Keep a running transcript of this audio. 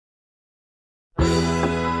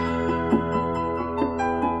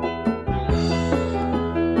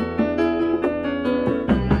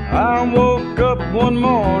I woke up one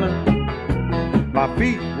morning, my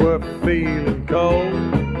feet were feeling cold.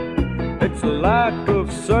 It's a lack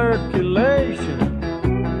of circulation,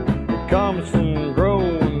 it comes from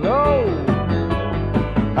growing old.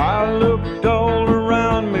 I looked all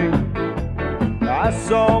around me, I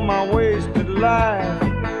saw my wasted life.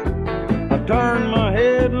 I turned my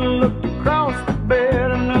head and looked across the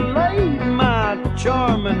bed, and I laid my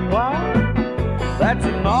charming wife. That's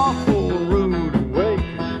an awful rude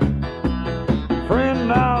awakening,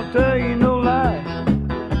 friend, I'll tell you no lie.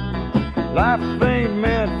 Life ain't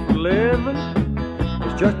meant for living,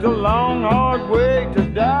 it's just a long, hard way to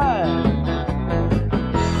die.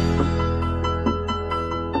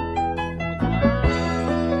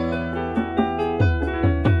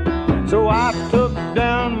 So I took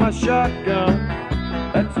down my shotgun,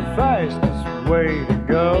 that's the fastest way to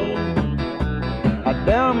go. I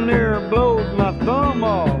damn near blowed my thumb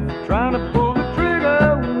off, trying to pull the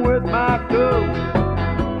trigger with my toe.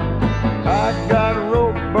 I got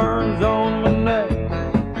rope burns on my neck,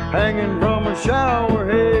 hanging from a shower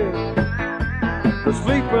head. The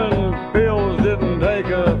sleeping pills didn't take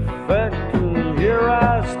effect, and here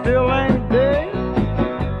I still ain't dead.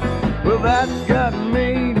 Well, that got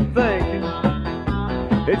me to thinking,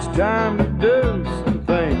 it's time to do some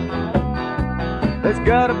thinking. There's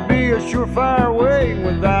gotta be a surefire way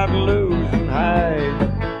without losing height.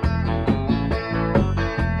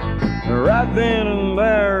 Right then and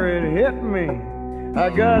there it hit me, I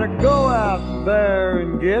gotta go out there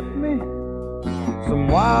and get me some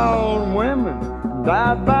wild women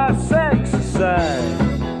died by sexicide.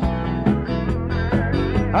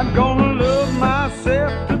 I'm gonna love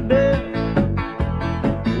myself to death,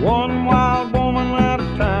 one wild woman at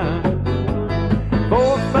a time, 4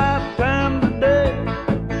 or 5 times a day,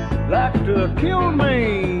 like to kill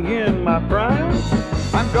me in my prime.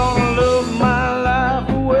 I'm gonna love my life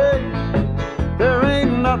away, there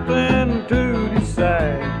ain't nothing to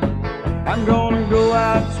decide. I'm gonna go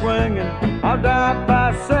out swinging, I'll die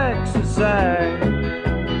by sexicide.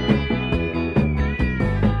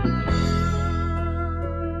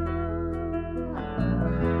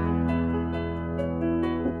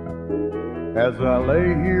 As I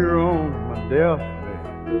lay here on my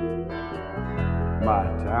deathbed, my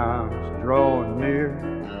time's drawing near.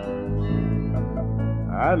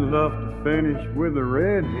 I'd love to finish with a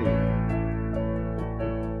redhead,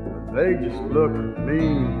 but they just look at me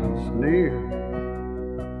and sneer.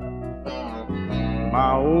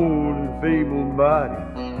 My old and feeble body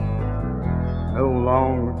no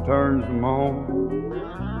longer turns them on.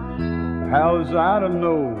 How was I to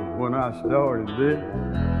know when I started this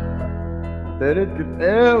that it could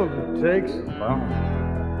ever take so long?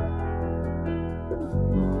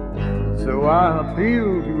 So I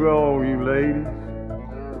appeal to all you ladies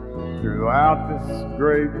throughout this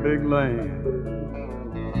great big land.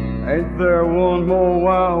 Ain't there one more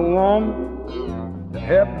wild woman to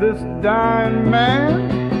help this dying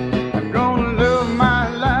man? I'm gonna